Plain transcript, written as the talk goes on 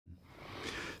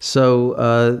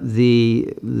So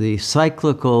the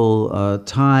cyclical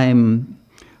time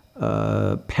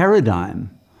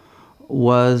paradigm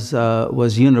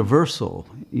was universal.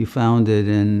 You found it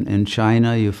in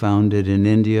China, you found it in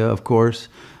India, of course,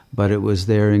 but it was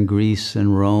there in Greece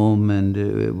and Rome, and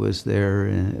it was there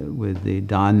with the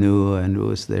Danu, and it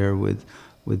was there with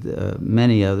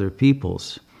many other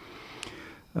peoples.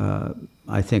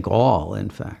 I think all, in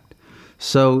fact.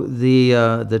 So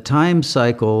the time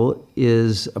cycle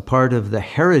is a part of the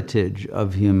heritage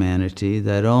of humanity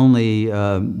that only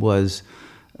was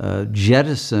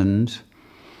jettisoned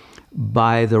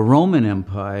by the Roman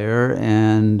Empire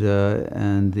and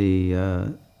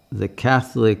the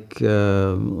Catholic,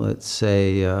 let's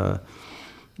say,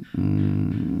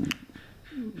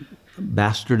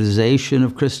 bastardization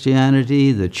of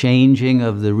Christianity, the changing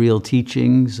of the real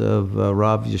teachings of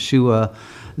Rav Yeshua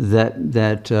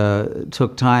that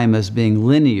took time as being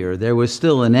linear. There was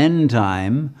still an end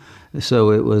time,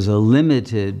 so it was a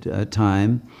limited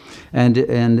time. And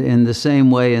in the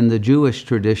same way in the Jewish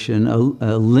tradition,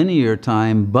 a linear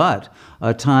time, but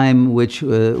a time which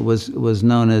was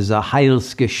known as a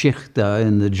Heilsgeschichte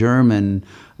in the German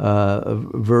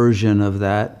version of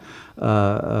that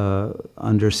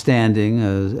understanding,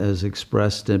 as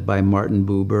expressed by Martin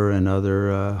Buber and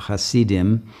other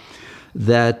Hasidim,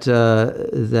 that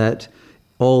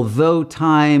although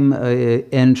time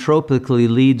entropically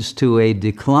leads to a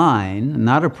decline,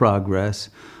 not a progress,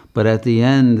 but at the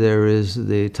end there is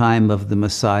the time of the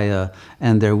Messiah,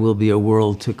 and there will be a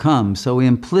world to come. So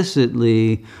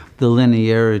implicitly, the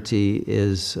linearity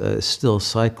is still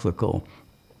cyclical.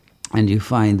 And you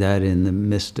find that in the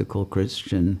mystical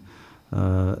Christian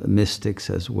mystics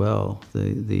as well,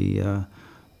 the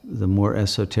more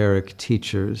esoteric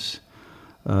teachers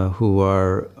who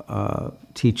are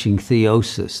teaching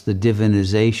theosis, the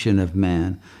divinization of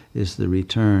man, is the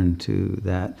return to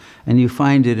that. And you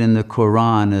find it in the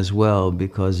Quran as well,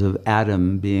 because of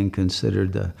Adam being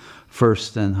considered the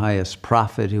first and highest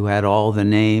prophet who had all the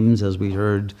names, as we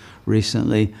heard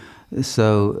recently.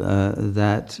 So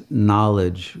that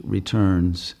knowledge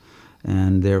returns,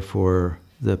 and therefore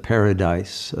the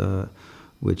paradise,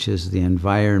 which is the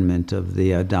environment of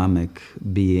the Adamic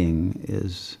being,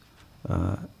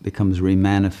 becomes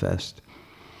remanifest.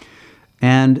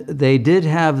 And they did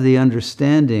have the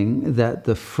understanding that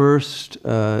the first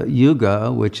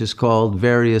Yuga, which is called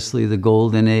variously the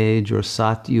Golden Age or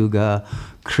Sat Yoga,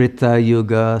 Krita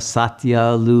Yuga,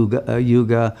 Satya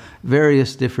Yuga,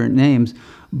 various different names,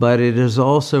 but it is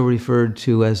also referred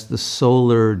to as the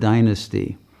solar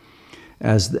dynasty,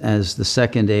 as the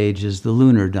second age is the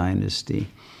lunar dynasty.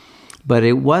 But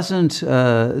it wasn't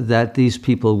that these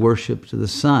people worshipped the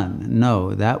sun.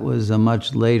 No, that was a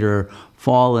much later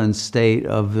fallen state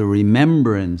of the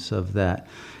remembrance of that.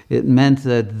 It meant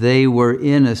that they were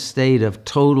in a state of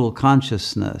total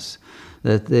consciousness,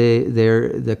 that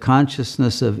the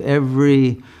consciousness of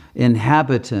every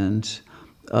inhabitant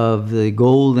of the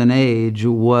golden age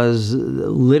was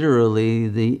literally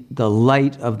the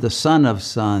light of the sun of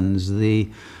suns, the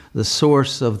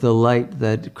source of the light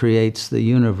that creates the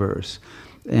universe,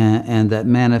 and that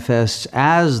manifests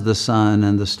as the sun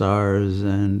and the stars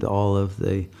and all of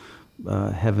the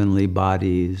heavenly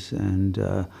bodies and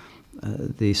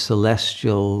the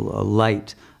celestial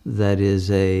light that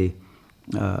is a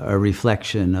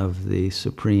reflection of the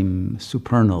supreme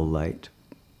supernal light.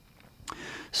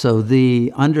 So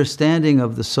the understanding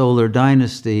of the solar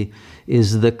dynasty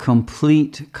is the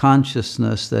complete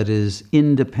consciousness that is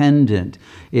independent.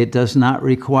 It does not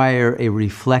require a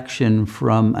reflection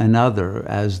from another,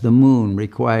 as the moon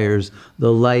requires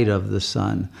the light of the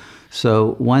sun.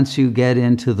 So once you get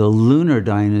into the lunar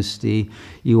dynasty,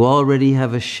 you already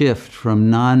have a shift from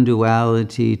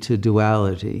non-duality to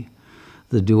duality.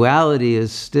 The duality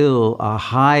is still a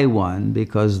high one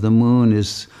because the moon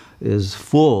is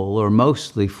full or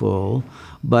mostly full,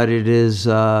 but it is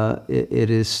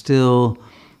still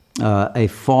a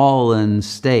fallen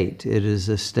state. It is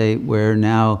a state where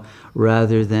now,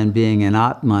 rather than being in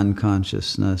Atman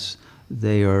consciousness,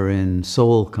 they are in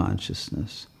soul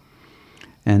consciousness.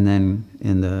 And then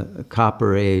in the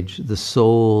Copper Age, the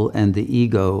soul and the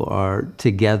ego are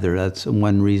together. That's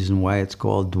one reason why it's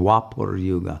called Dwapar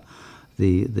Yuga.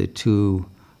 The two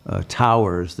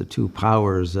towers, the two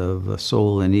powers of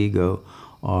soul and ego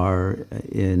are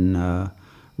in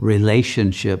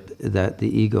relationship, that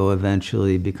the ego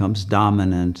eventually becomes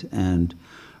dominant and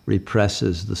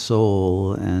represses the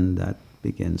soul, and that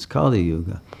begins Kali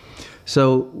Yuga.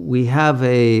 So we have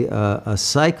a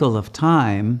cycle of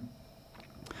time,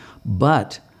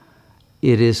 but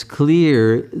it is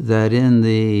clear that in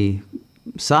the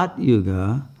Sat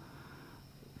Yuga,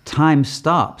 time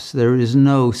stops. There is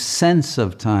no sense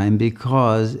of time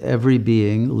because every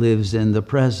being lives in the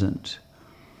present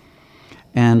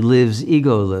and lives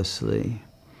egolessly.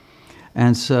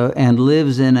 And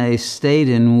lives in a state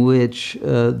in which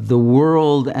the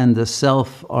world and the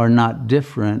self are not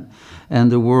different,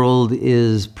 and the world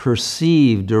is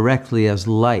perceived directly as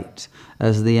light,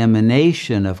 as the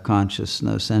emanation of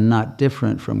consciousness, and not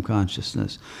different from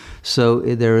consciousness. So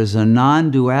there is a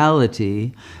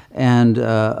non-duality and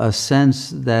a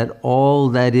sense that all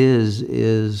that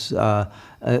is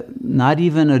not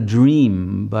even a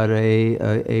dream, but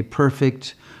a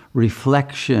perfect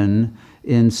reflection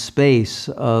in space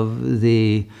of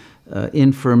the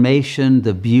information,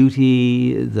 the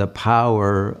beauty, the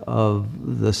power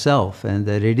of the self, and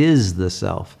that it is the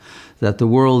self, that the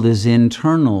world is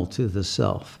internal to the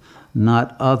self,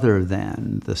 not other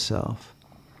than the self.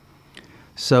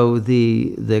 So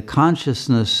the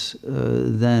consciousness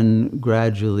then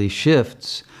gradually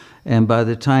shifts, and by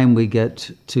the time we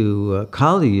get to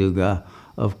Kali Yuga,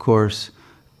 of course,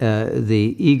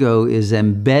 the ego is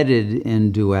embedded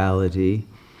in duality.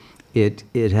 It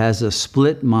has a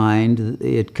split mind.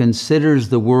 It considers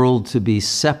the world to be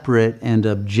separate and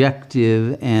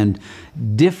objective and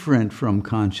different from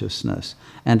consciousness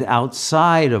and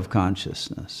outside of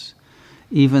consciousness,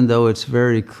 even though it's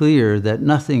very clear that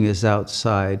nothing is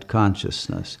outside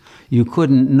consciousness. You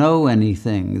couldn't know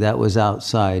anything that was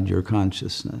outside your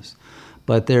consciousness.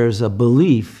 But there's a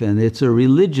belief, and it's a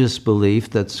religious belief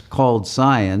that's called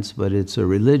science, but it's a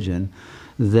religion,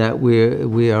 that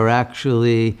we are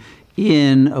actually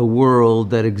in a world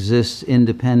that exists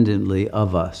independently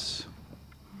of us.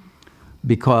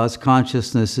 Because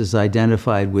consciousness is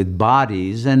identified with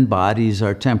bodies, and bodies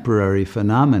are temporary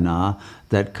phenomena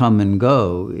that come and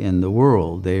go in the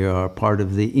world. They are part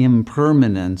of the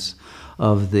impermanence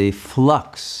of the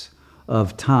flux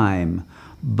of time.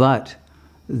 But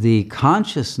the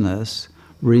consciousness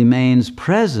remains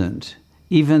present,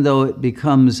 even though it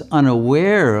becomes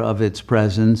unaware of its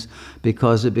presence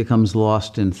because it becomes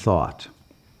lost in thought.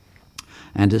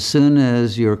 And as soon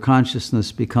as your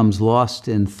consciousness becomes lost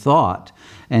in thought,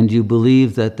 and you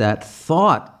believe that that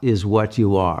thought is what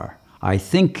you are, I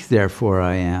think, therefore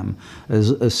I am,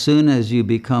 as soon as you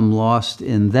become lost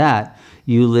in that,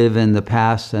 you live in the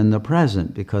past and the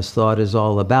present, because thought is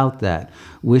all about that.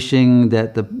 Wishing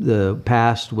that the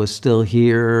past was still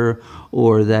here,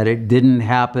 or that it didn't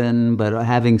happen, but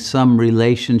having some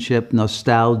relationship,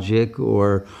 nostalgic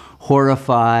or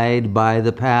horrified by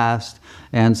the past,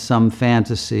 and some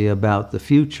fantasy about the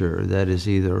future that is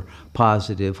either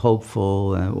positive,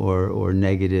 hopeful, or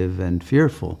negative and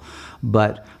fearful.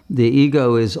 But the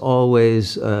ego is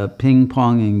always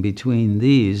ping-ponging between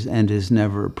these and is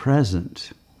never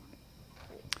present.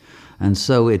 And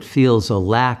so it feels a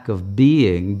lack of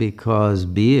being, because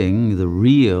being, the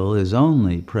real, is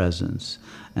only presence.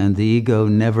 And the ego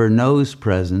never knows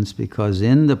presence, because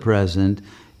in the present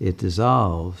it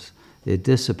dissolves, it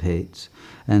dissipates.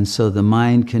 And so the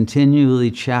mind continually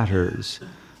chatters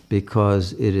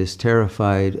because it is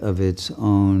terrified of its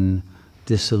own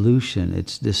dissolution,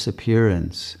 its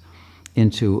disappearance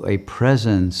into a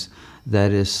presence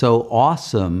that is so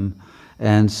awesome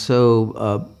and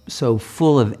so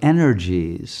full of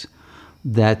energies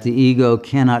that the ego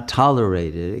cannot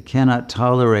tolerate it. It cannot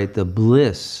tolerate the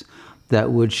bliss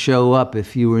that would show up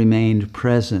if you remained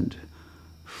present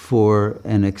for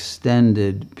an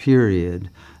extended period.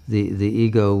 The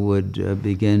ego would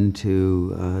begin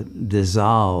to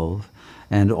dissolve,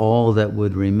 and all that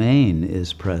would remain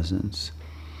is presence.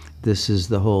 This is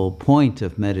the whole point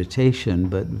of meditation,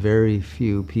 but very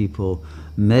few people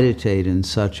meditate in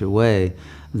such a way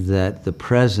that the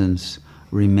presence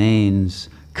remains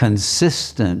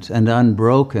consistent and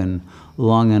unbroken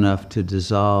long enough to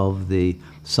dissolve the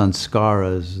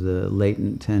sanskaras, the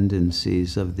latent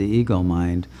tendencies of the ego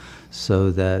mind,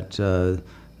 so that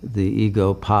the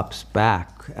ego pops back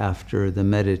after the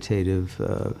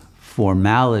meditative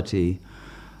formality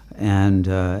and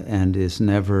is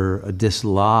never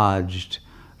dislodged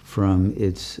from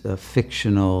its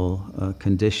fictional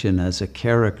condition as a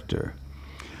character.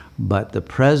 But the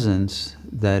presence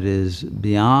that is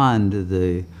beyond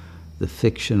the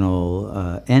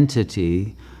fictional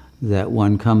entity that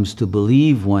one comes to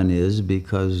believe one is,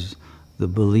 because the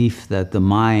belief that the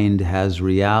mind has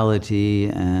reality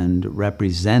and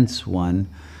represents one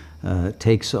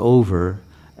takes over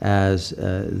as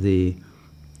the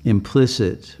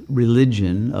implicit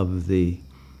religion of the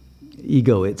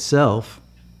ego itself,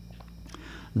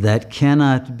 that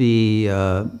cannot be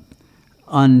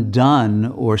undone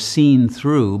or seen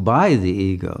through by the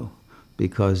ego,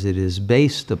 because it is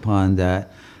based upon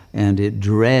that, and it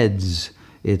dreads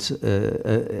It's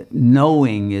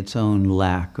knowing its own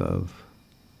lack of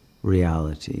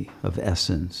reality, of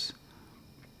essence.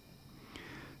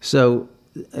 So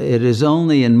it is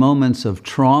only in moments of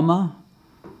trauma,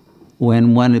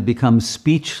 when one becomes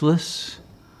speechless,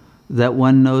 that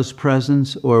one knows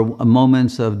presence, or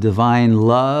moments of divine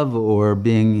love, or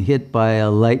being hit by a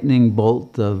lightning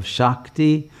bolt of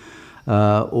Shakti,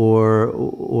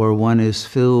 or one is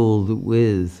filled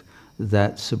with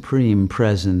that supreme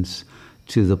presence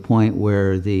to the point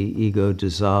where the ego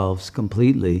dissolves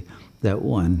completely, that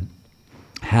one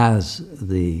has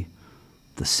the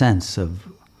sense of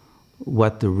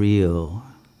what the real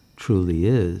truly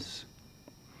is.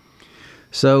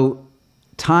 So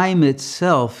time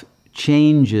itself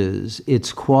changes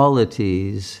its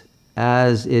qualities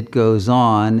as it goes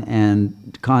on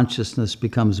and consciousness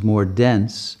becomes more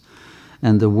dense,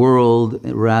 and the world,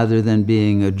 rather than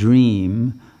being a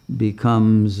dream,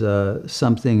 becomes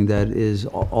something that is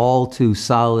all too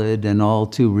solid and all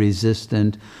too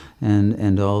resistant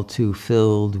and all too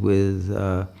filled with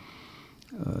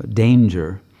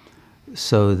danger,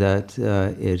 so that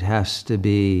it has to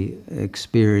be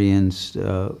experienced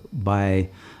by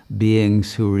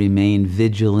beings who remain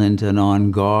vigilant and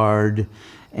on guard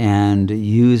and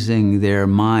using their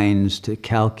minds to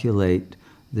calculate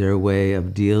their way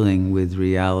of dealing with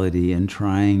reality and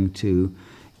trying to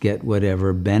get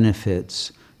whatever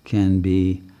benefits can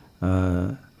be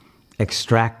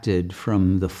extracted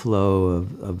from the flow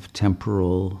of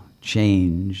temporal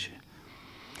change.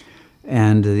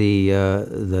 And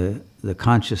the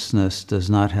consciousness does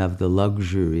not have the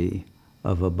luxury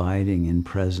of abiding in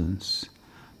presence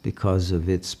because of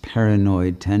its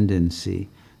paranoid tendency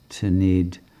to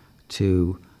need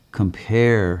to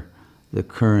compare the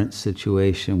current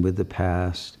situation with the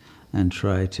past and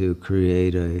try to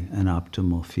create an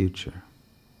optimal future.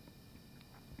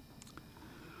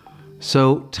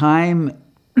 So time,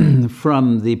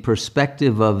 from the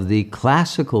perspective of the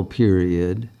classical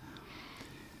period,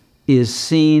 is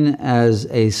seen as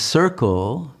a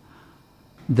circle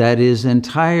that is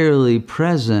entirely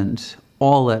present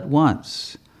all at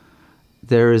once.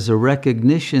 There is a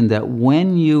recognition that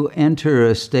when you enter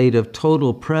a state of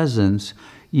total presence,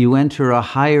 you enter a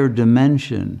higher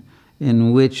dimension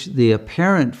in which the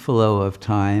apparent flow of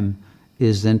time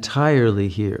is entirely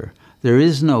here. There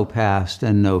is no past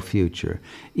and no future,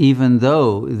 even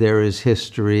though there is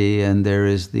history and there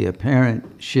is the apparent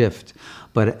shift.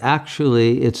 But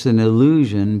actually it's an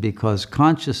illusion because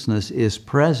consciousness is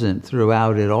present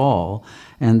throughout it all,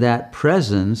 and that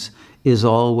presence is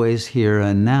always here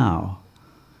and now.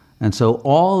 And so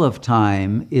all of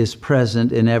time is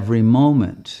present in every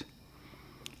moment,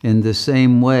 in the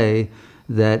same way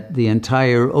that the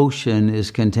entire ocean is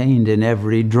contained in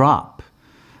every drop.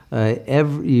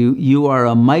 You are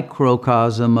a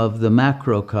microcosm of the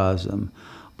macrocosm,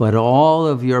 but all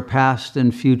of your past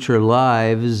and future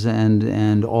lives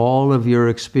and all of your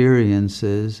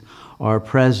experiences are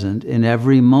present in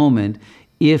every moment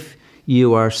if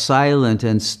you are silent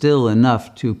and still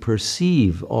enough to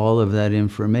perceive all of that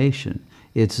information.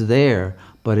 It's there,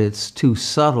 but it's too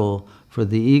subtle for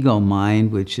the ego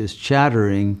mind, which is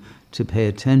chattering, to pay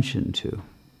attention to.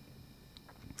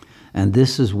 And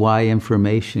this is why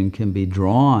information can be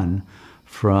drawn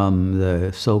from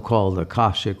the so-called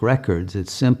Akashic records.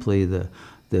 It's simply the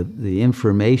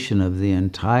information of the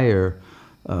entire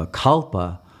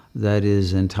kalpa that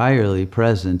is entirely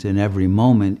present in every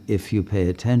moment if you pay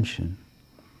attention.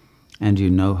 And you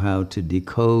know how to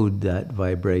decode that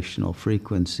vibrational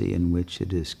frequency in which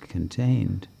it is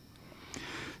contained.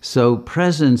 So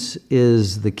presence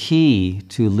is the key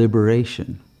to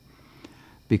liberation,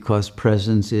 because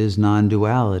presence is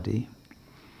non-duality.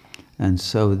 And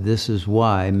so this is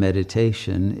why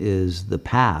meditation is the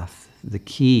path, the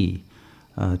key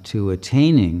to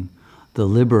attaining the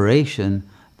liberation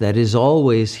that is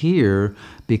always here,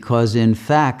 because in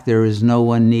fact there is no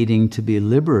one needing to be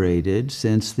liberated,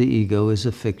 since the ego is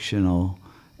a fictional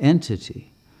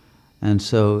entity. And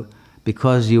so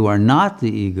because you are not the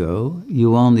ego,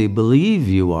 you only believe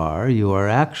you are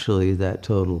actually that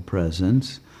total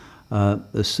presence.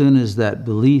 As soon as that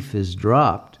belief is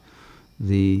dropped,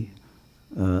 the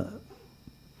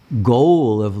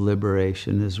goal of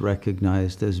liberation is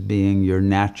recognized as being your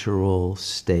natural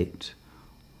state.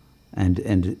 And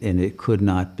it could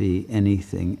not be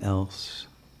anything else.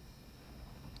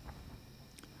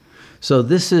 So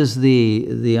this is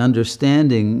the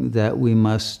understanding that we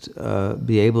must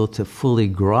be able to fully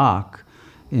grok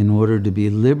in order to be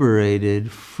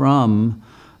liberated from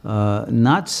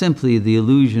not simply the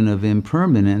illusion of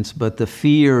impermanence, but the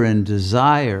fear and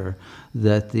desire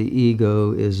that the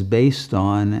ego is based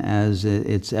on as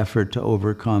its effort to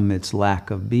overcome its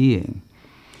lack of being,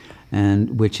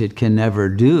 and which it can never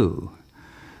do.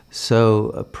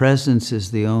 So presence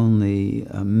is the only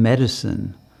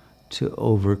medicine to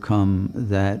overcome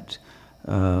that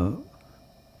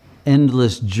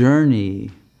endless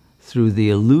journey through the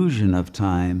illusion of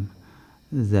time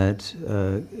that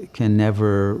can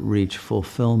never reach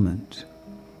fulfillment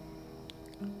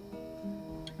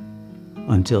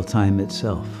until time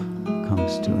itself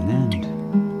comes to an end.